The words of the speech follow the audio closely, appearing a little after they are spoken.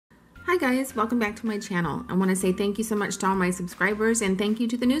Hi guys, welcome back to my channel. I want to say thank you so much to all my subscribers and thank you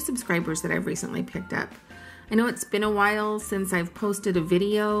to the new subscribers that I've recently picked up. I know it's been a while since I've posted a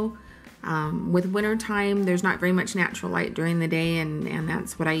video. With winter time, there's not very much natural light during the day and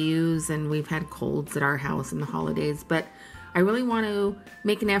that's what I use, and we've had colds at our house in the holidays, but I really want to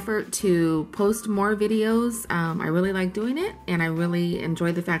make an effort to post more videos. I really like doing it and I really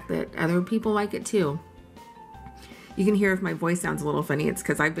enjoy the fact that other people like it too. You can hear if my voice sounds a little funny, it's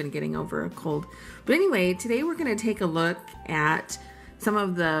because I've been getting over a cold. But anyway, today we're going to take a look at some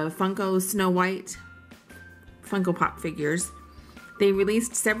of the Funko Snow White Funko Pop figures. They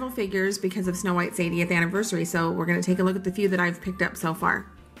released several figures because of Snow White's 80th anniversary, so we're going to take a look at the few that I've picked up so far.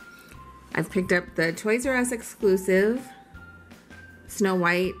 I've picked up the ToysRUs exclusive Snow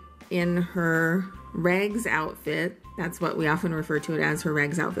White in her rags outfit. That's what we often refer to it as, her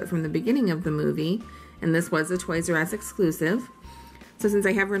rags outfit from the beginning of the movie. And this was a ToysRUs exclusive. So since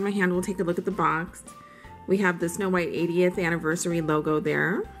I have her in my hand, we'll take a look at the box. We have the Snow White 80th anniversary logo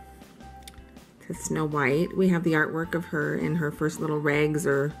there. To Snow White. We have the artwork of her in her first little rags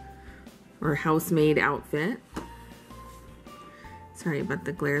or housemaid outfit. Sorry about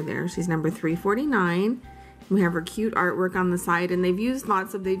the glare there. She's number 349. We have her cute artwork on the side, and they've used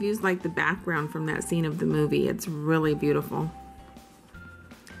like the background from that scene of the movie. It's really beautiful.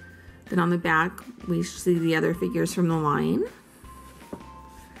 Then on the back, we see the other figures from the line.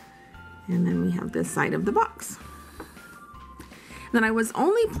 And then we have this side of the box. Then I was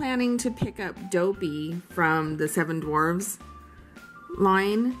only planning to pick up Dopey from the Seven Dwarves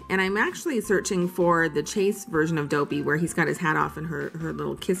line. And I'm actually searching for the Chase version of Dopey where he's got his hat off and her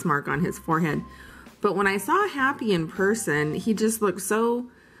little kiss mark on his forehead. But when I saw Happy in person, he just looked so...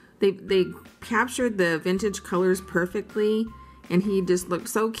 They captured the vintage colors perfectly. And he just looked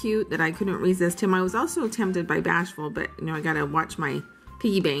so cute that I couldn't resist him. I was also tempted by Bashful, but you know, I gotta watch my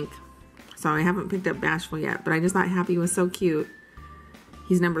piggy bank. So I haven't picked up Bashful yet, but I just thought Happy was so cute.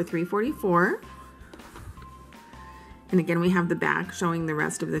 He's number 344. And again, we have the back showing the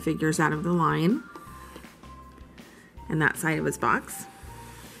rest of the figures out of the line. And that side of his box.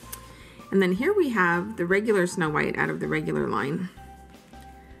 And then here we have the regular Snow White out of the regular line.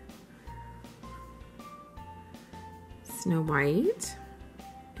 Snow White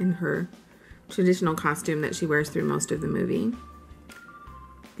in her traditional costume that she wears through most of the movie.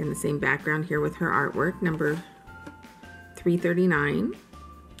 In the same background here with her artwork, number 339.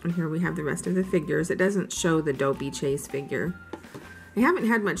 And here we have the rest of the figures. It doesn't show the Dopey Chase figure. I haven't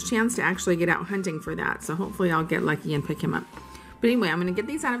had much chance to actually get out hunting for that, so hopefully I'll get lucky and pick him up. But anyway, I'm going to get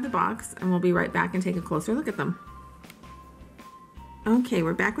these out of the box and we'll be right back and take a closer look at them. Okay,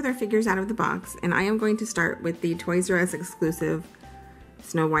 we're back with our figures out of the box, and I am going to start with the ToysRUs exclusive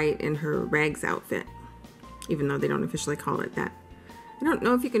Snow White in her rags outfit, even though they don't officially call it that. I don't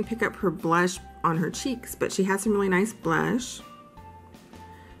know if you can pick up her blush on her cheeks, but she has some really nice blush.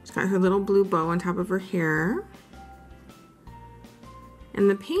 She's got her little blue bow on top of her hair. And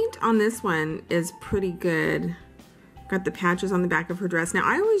the paint on this one is pretty good. Got the patches on the back of her dress. Now,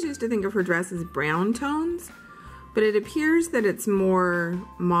 I always used to think of her dress as brown tones, but it appears that it's more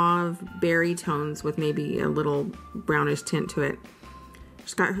mauve berry tones with maybe a little brownish tint to it.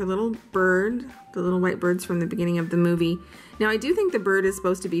 She's got her little bird, the little white birds from the beginning of the movie. Now, I do think the bird is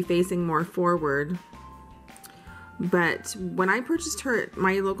supposed to be facing more forward, but when I purchased her at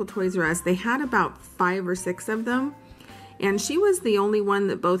my local ToysRUs, they had about 5 or 6 of them, and she was the only one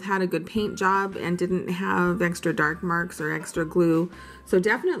that both had a good paint job and didn't have extra dark marks or extra glue. So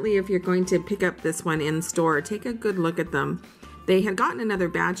definitely if you're going to pick up this one in store, take a good look at them. They had gotten another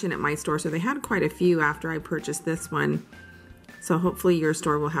batch in at my store, so they had quite a few after I purchased this one. So hopefully your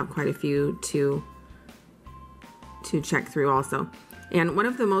store will have quite a few to check through also. And one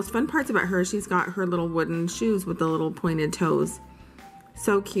of the most fun parts about her, she's got her little wooden shoes with the little pointed toes.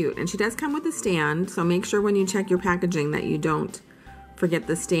 So cute. And she does come with a stand, so make sure when you check your packaging that you don't forget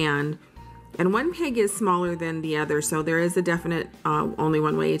the stand. And one peg is smaller than the other, so there is a definite only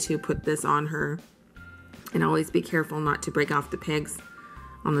one way to put this on her. And always be careful not to break off the pegs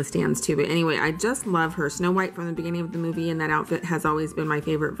on the stands too. But anyway, I just love her. Snow White from the beginning of the movie, and that outfit has always been my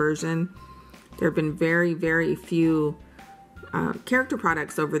favorite version. There have been very, very few character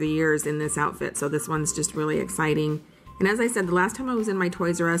products over the years in this outfit, so this one's just really exciting. And as I said, the last time I was in my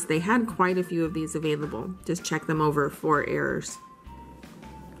ToysRUs, they had quite a few of these available. Just check them over for errors.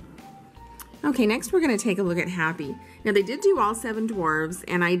 Okay, next we're going to take a look at Happy. Now, they did do all 7 dwarves,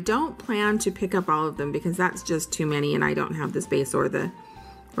 and I don't plan to pick up all of them because that's just too many, and I don't have the space or the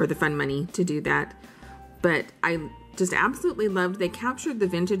fun money to do that. But I just absolutely loved, they captured the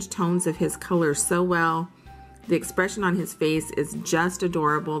vintage tones of his color so well. The expression on his face is just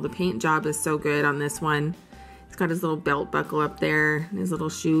adorable. The paint job is so good on this one. He's got his little belt buckle up there and his little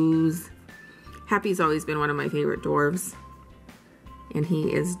shoes. Happy's always been one of my favorite dwarves. And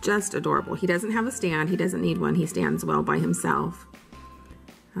he is just adorable. He doesn't have a stand. He doesn't need one. He stands well by himself.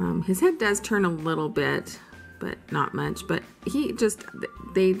 His head does turn a little bit, but not much. But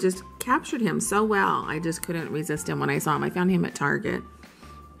they just captured him so well. I just couldn't resist him when I saw him. I found him at Target.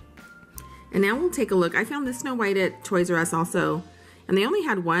 And now we'll take a look. I found this Snow White at ToysRUs also. And they only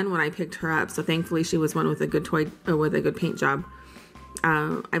had one when I picked her up. So thankfully she was one with a good with a good paint job.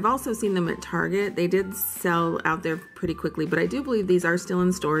 I've also seen them at Target. They did sell out there pretty quickly, but I do believe these are still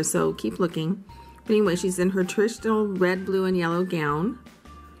in stores, so keep looking. But anyway, she's in her traditional red, blue, and yellow gown.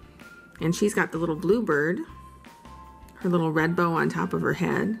 And she's got the little bluebird, her little red bow on top of her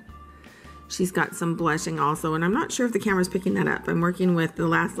head. She's got some blushing also, and I'm not sure if the camera's picking that up. I'm working with the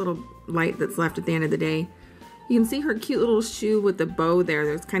last little light that's left at the end of the day. You can see her cute little shoe with the bow there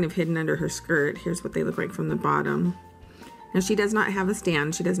that's kind of hidden under her skirt. Here's what they look like from the bottom. Now she does not have a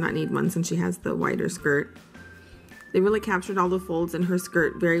stand. She does not need one since she has the wider skirt. They really captured all the folds in her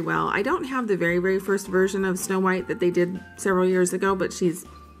skirt very well. I don't have the very, very first version of Snow White that they did several years ago, but she's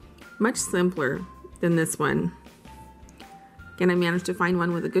much simpler than this one. Again, I managed to find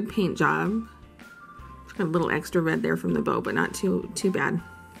one with a good paint job. She's got a little extra red there from the bow, but not too bad.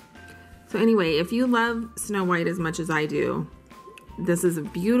 So anyway, if you love Snow White as much as I do, this is a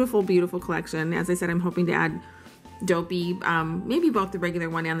beautiful, beautiful collection. As I said, I'm hoping to add Dopey, maybe both the regular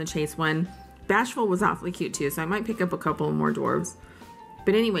one and the chase one. Bashful was awfully cute too, so I might pick up a couple more dwarves.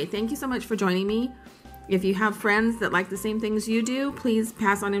 But anyway, thank you so much for joining me. If you have friends that like the same things you do, please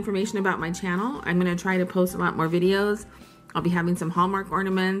pass on information about my channel. I'm going to try to post a lot more videos. I'll be having some Hallmark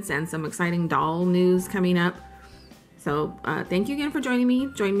ornaments and some exciting doll news coming up. So thank you again for joining me.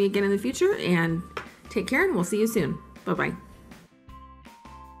 Join me again in the future, and take care, and we'll see you soon. Bye-bye.